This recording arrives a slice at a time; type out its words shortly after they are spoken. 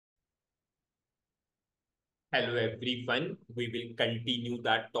Hello everyone, we will continue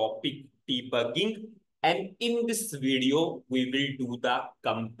the topic debugging, and in this video we will do the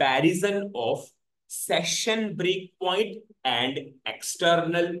comparison of session breakpoint and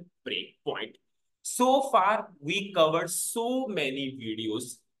external breakpoint. So far we covered so many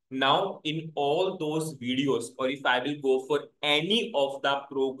videos. Now in all those videos, or if I will go for any of the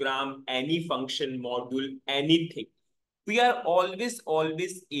program, any function module, anything, we are always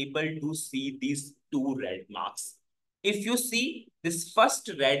able to see these two red marks. If you see, this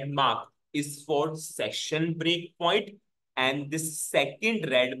first red mark is for session breakpoint, and this second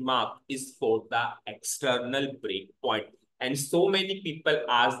red mark is for the external breakpoint. And so many people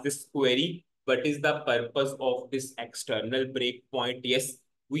ask this query, what is the purpose of this external breakpoint? Yes,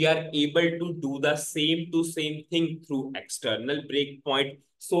 we are able to do the same to same thing through external breakpoint.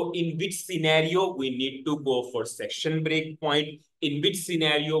 So in which scenario we need to go for session breakpoint, in which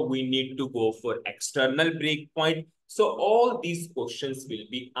scenario we need to go for external breakpoint. So all these questions will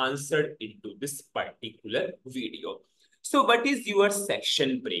be answered into this particular video. So what is your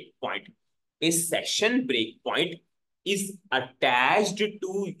session breakpoint? A session breakpoint is attached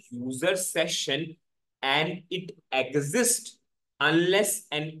to user session, and it exists unless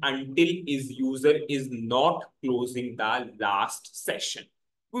and until is user is not closing the last session.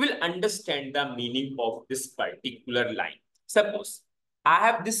 We will understand the meaning of this particular line. Suppose I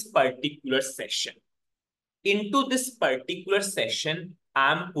have this particular session. Into this particular session,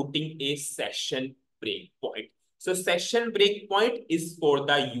 I'm putting a session breakpoint. So session breakpoint is for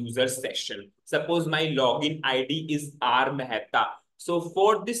the user session. Suppose my login ID is R Mehta. So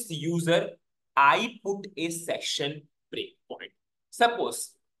for this user, I put a session breakpoint.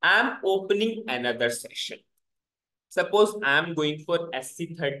 Suppose I'm opening another session. Suppose I'm going for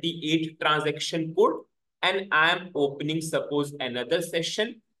SC38 transaction code, and I'm opening suppose another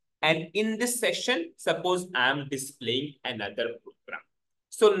session, and in this session, suppose I'm displaying another program.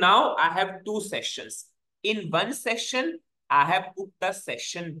 So now I have two sessions. In one session, I have put the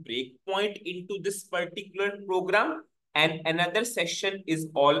session breakpoint into this particular program, and another session is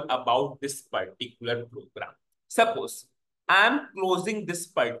all about this particular program. Suppose I'm closing this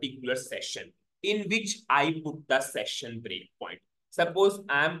particular session in which I put the session breakpoint. Suppose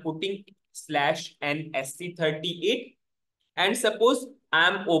I'm putting slash and SC38, and suppose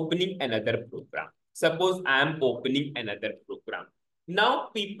I'm opening another program. Suppose I'm opening another program. Now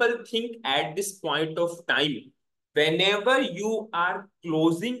people think at this point of time, whenever you are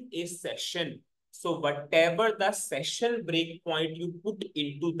closing a session, so whatever the session breakpoint you put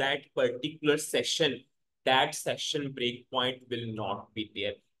into that particular session, that session breakpoint will not be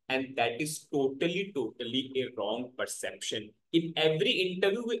there. And that is totally a wrong perception. In every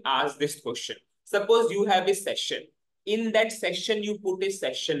interview, we ask this question. Suppose you have a session. In that session, you put a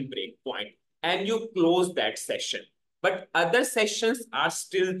session breakpoint and you close that session. But other sessions are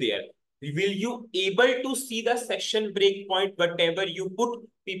still there. Will you able to see the session breakpoint, whatever you put?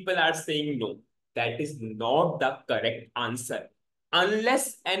 People are saying no. That is not the correct answer.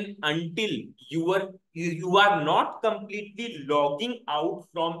 Unless and until you are not completely logging out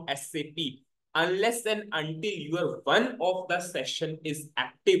from SAP, unless and until your one of the session is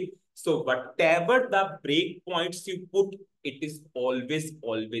active, so whatever the breakpoints you put, it is always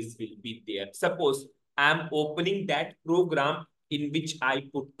will be there. Suppose I'm opening that program in which I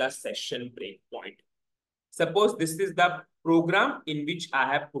put the session breakpoint. Suppose this is the program in which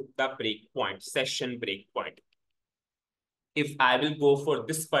I have put the breakpoint, session breakpoint. If I will go for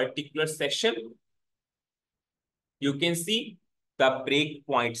this particular session, you can see the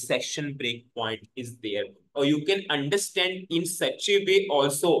breakpoint, session breakpoint is there. Or you can understand in such a way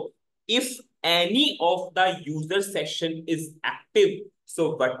also, if any of the user session is active,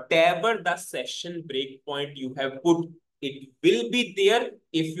 so whatever the session breakpoint you have put, it will be there.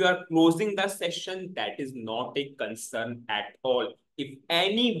 If you are closing the session, that is not a concern at all. If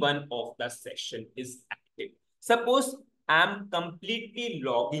any one of the session is active. Suppose I'm completely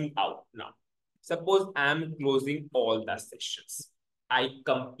logging out now. Suppose I'm closing all the sessions. I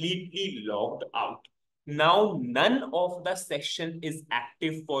completely logged out. Now none of the session is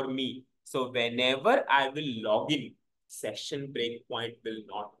active for me. So whenever I will log in, session breakpoint will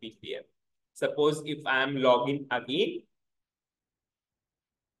not be there. Suppose if I am logging again,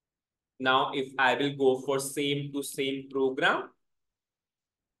 now if I will go for same to same program,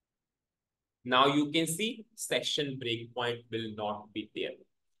 now you can see session breakpoint will not be there.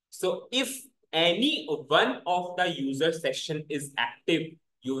 So if any one of the user session is active,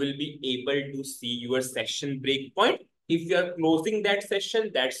 you will be able to see your session breakpoint. If you are closing that session,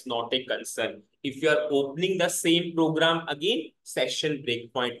 that's not a concern. If you are opening the same program again, session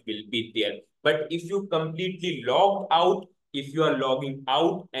breakpoint will be there. But if you completely logged out, if you are logging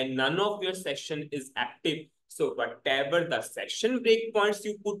out and none of your session is active, so whatever the session breakpoints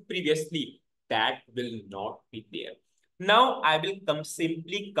you put previously, that will not be there. Now I will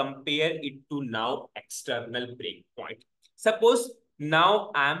simply compare it to now external breakpoint. Suppose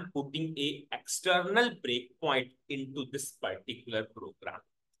now I am putting a external breakpoint into this particular program.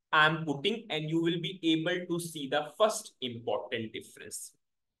 I am putting, and you will be able to see the first important difference.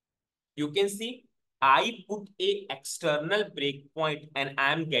 You can see I put a external breakpoint and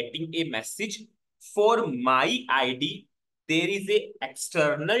I am getting a message for my ID. There is a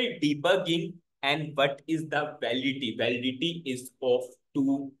external debugging, and what is the validity? Validity is of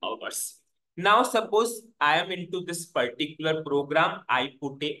 2 hours. Now suppose I am into this particular program, I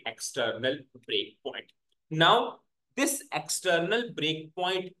put a external breakpoint. Now this external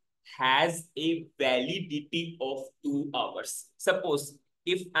breakpoint has a validity of 2 hours. Suppose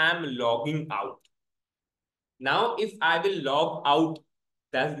if I'm logging out. Now, if I will log out,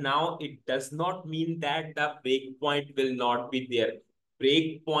 it does not mean that the breakpoint will not be there.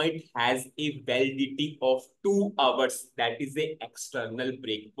 Breakpoint has a validity of 2 hours. That is a external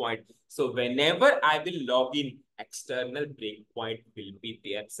breakpoint. So whenever I will log in, external breakpoint will be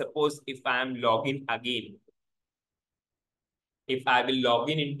there. Suppose if I am logging again, if I will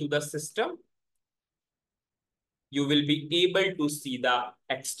log in into the system, you will be able to see the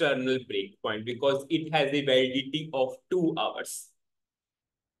external breakpoint because it has a validity of 2 hours.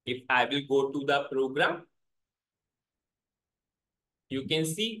 If I will go to the program, you can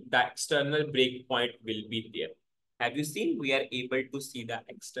see the external breakpoint will be there. Have you seen? We are able to see the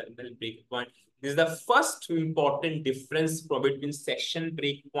external breakpoint. This is the first important difference between session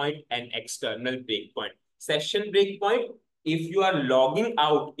breakpoint and external breakpoint. Session breakpoint, if you are logging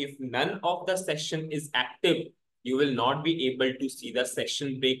out, if none of the session is active, you will not be able to see the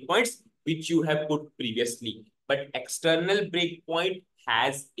session breakpoints which you have put previously. But external breakpoint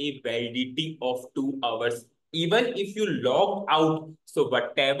has a validity of 2 hours. Even if you log out, so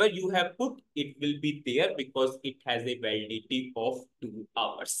whatever you have put, it will be there because it has a validity of 2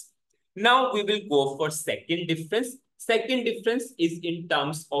 hours. Now we will go for second difference. Second difference is in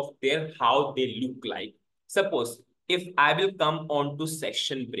terms of their how they look like. Suppose if I will come on to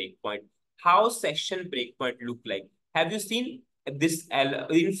session breakpoint, how session breakpoint look like? Have you seen this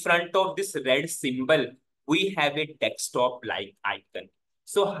in front of this red symbol? We have a desktop like icon.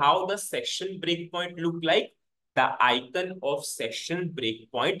 So how the session breakpoint look like? The icon of session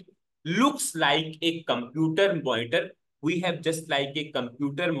breakpoint looks like a computer monitor. We have just like a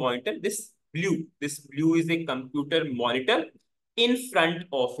computer monitor. This blue is a computer monitor in front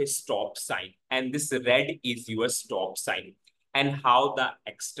of a stop sign. And this red is your stop sign. And how the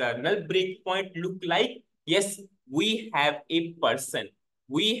external breakpoint look like? Yes, we have a person.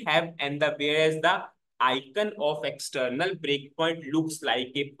 We have, and the whereas the icon of external breakpoint looks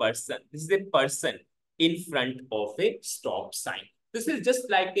like a person. This is a person in front of a stop sign. This is just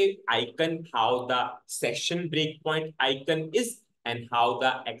like a icon, how the session breakpoint icon is and how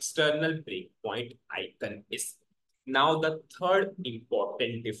the external breakpoint icon is. Now the third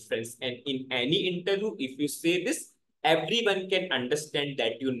important difference, and in any interview, if you say this, everyone can understand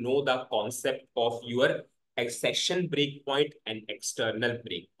that you know the concept of your session breakpoint and external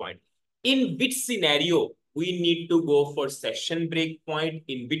breakpoint. In which scenario we need to go for session breakpoint,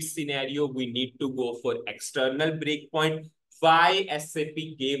 in which scenario we need to go for external breakpoint, why SAP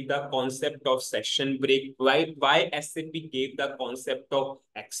gave the concept of session break, why SAP gave the concept of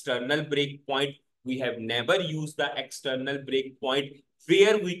external breakpoint. We have never used the external breakpoint.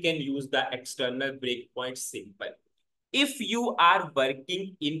 Where we can use the external breakpoint? Simple. If you are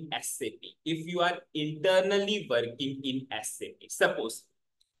working in SAP, if you are internally working in SAP, suppose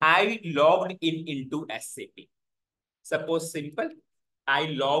I logged in into SAP. Suppose simple, I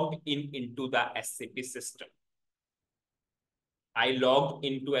logged in into the SAP system. I logged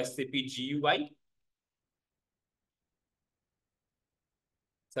into SAP GUI.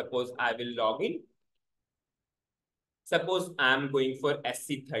 Suppose I will log in. Suppose I am going for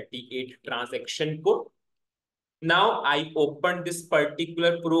SC38 transaction code. Now I open this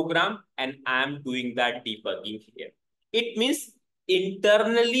particular program and I am doing that debugging here. It means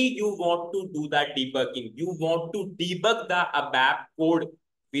internally you want to do that debugging. You want to debug the ABAP code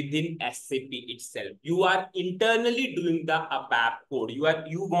within SAP itself. You are internally doing the ABAP code.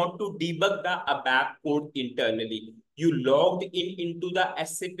 You want to debug the ABAP code internally. You logged in into the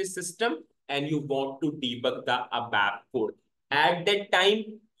SAP system and you want to debug the ABAP code. At that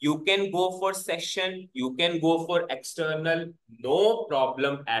time, you can go for session, you can go for external, no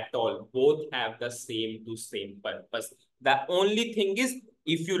problem at all. Both have the same purpose. The only thing is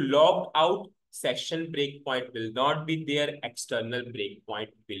If you logged out, session breakpoint will not be there, external breakpoint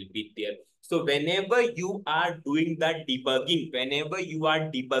will be there. So whenever you are doing the debugging, whenever you are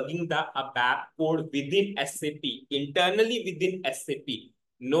debugging the ABAP code within SAP, internally within SAP,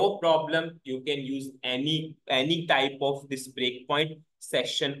 no problem. You can use any type of this breakpoint,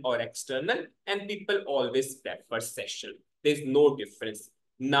 session or external, and people always prefer session. There's no difference.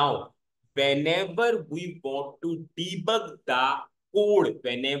 Now, whenever we want to debug the code,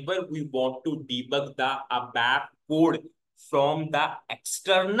 whenever we want to debug the ABAP code from the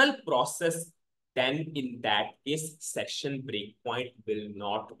external process, then in that case, session breakpoint will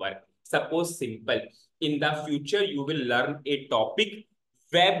not work. Suppose simple, in the future, you will learn a topic,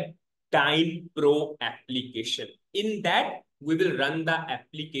 Web Time Pro application. In that, we will run the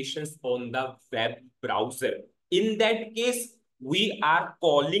applications on the web browser. In that case, we are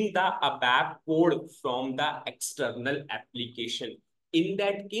calling the ABAP code from the external application. In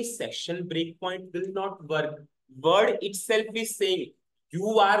that case, session breakpoint will not work. Word itself is saying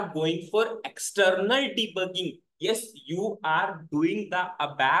you are going for external debugging. Yes, you are doing the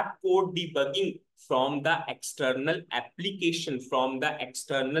ABAP code debugging from the external application, from the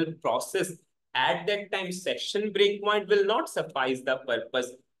external process. At that time, session breakpoint will not suffice the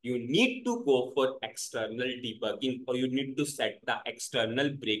purpose. You need to go for external debugging, or you need to set the external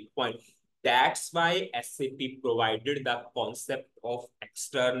breakpoint. That's why SAP provided the concept of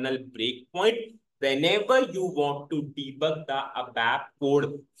external breakpoint. Whenever you want to debug the ABAP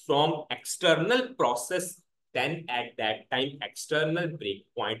code from external process, then at that time, external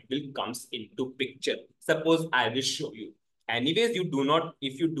breakpoint will comes into picture. Suppose I will show you. Anyways,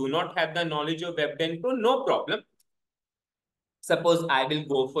 if you do not have the knowledge of WebDen Pro, no problem. Suppose I will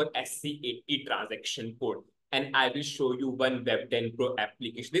go for SC80 transaction code and I will show you one WebDen Pro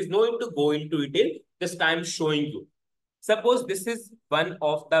application. There's no need to go into detail, just I'm showing you. Suppose this is one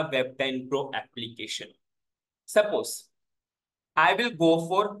of the WebDen Pro application. Suppose I will go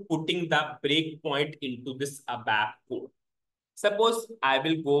for putting the breakpoint into this ABAP code. Suppose I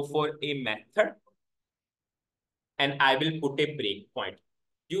will go for a method and I will put a breakpoint.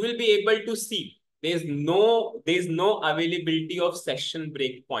 You will be able to see there's no availability of session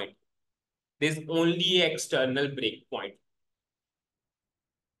breakpoint. There's only an external breakpoint.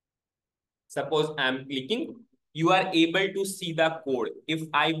 Suppose I'm clicking, you are able to see the code. If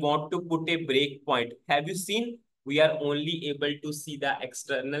I want to put a breakpoint, have you seen? We are only able to see the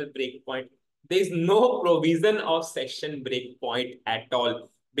external breakpoint. There is no provision of session breakpoint at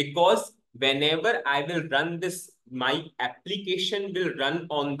all, because whenever I will run this, my application will run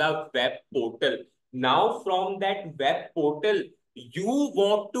on the web portal. Now from that web portal, you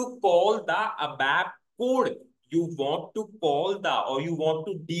want to call the ABAP code. You want to call or you want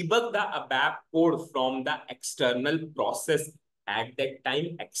to debug the ABAP code from the external process. At that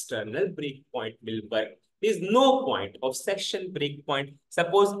time, external breakpoint will work. There is no point of session breakpoint.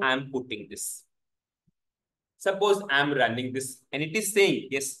 Suppose I'm putting this. Suppose I'm running this and it is saying,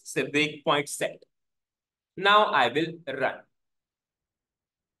 yes, breakpoint set. Now I will run.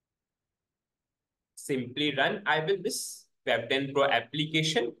 Simply run. I will this WebDen Pro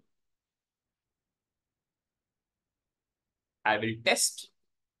application. I will test.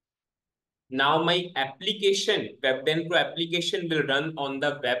 Now my application, WebDen Pro application will run on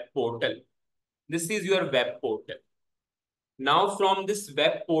the web portal. This is your web portal. Now from this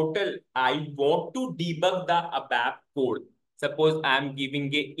web portal, I want to debug the ABAP code. Suppose I'm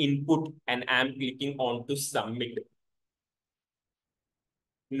giving a input and I'm clicking on to submit.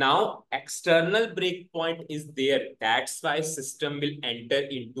 Now external breakpoint is there. That's why system will enter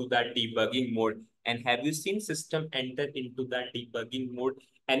into the debugging mode. And have you seen system enter into the debugging mode?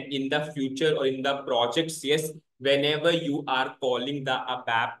 And in the future or in the projects, yes, whenever you are calling the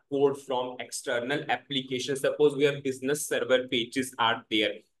ABAP code from external applications, suppose we have business server pages are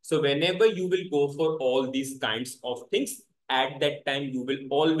there. So whenever you will go for all these kinds of things, at that time, you will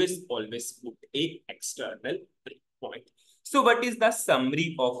always put a external breakpoint. So what is the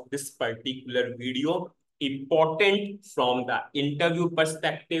summary of this particular video? Important from the interview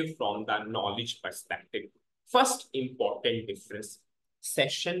perspective, from the knowledge perspective. First important difference,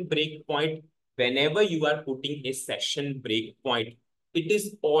 session breakpoint. Whenever you are putting a session breakpoint, it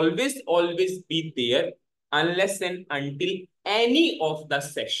is always be there unless and until any of the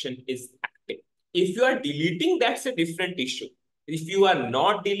session is active. If you are deleting, that's a different issue. If you are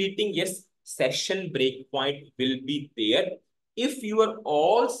not deleting, yes, session breakpoint will be there. If your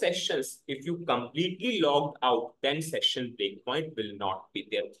all sessions, if you completely logged out, then session breakpoint will not be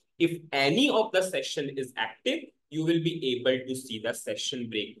there. If any of the session is active, you will be able to see the session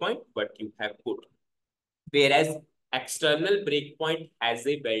breakpoint what you have put. Whereas external breakpoint has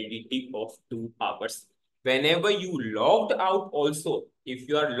a validity of 2 hours. Whenever you logged out also, if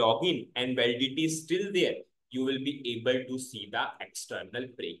you are logging and validity is still there, you will be able to see the external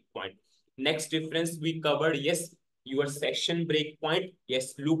breakpoint. Next difference we covered, yes, your session breakpoint,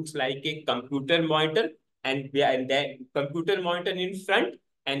 yes, looks like a computer monitor and that computer monitor in front,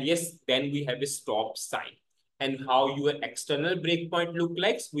 and yes, then we have a stop sign. And how your external breakpoint look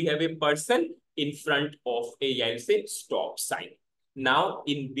like, we have a person in front of a, I'll say, stop sign. Now,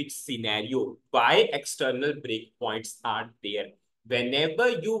 in which scenario, why external breakpoints are there? Whenever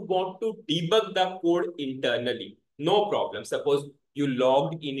you want to debug the code internally, no problem. Suppose you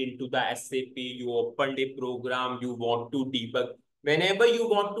logged in into the SAP, you opened a program, you want to debug. Whenever you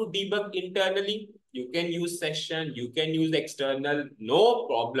want to debug internally, you can use session, you can use external, no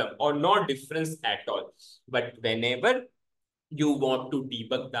problem or no difference at all. But whenever you want to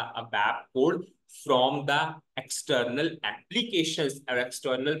debug the ABAP code from the external applications or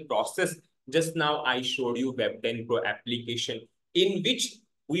external process. Just now I showed you Web10 Pro application in which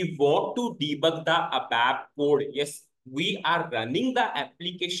we want to debug the ABAP code. Yes, we are running the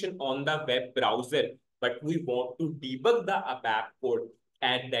application on the web browser, but we want to debug the ABAP code.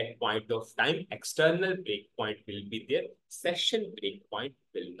 At that point of time, external breakpoint will be there. Session breakpoint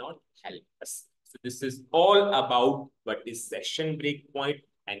will not help us. So this is all about what is session breakpoint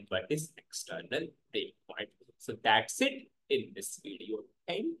and what is external breakpoint. So that's it in this video.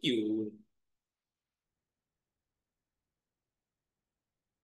 Thank you.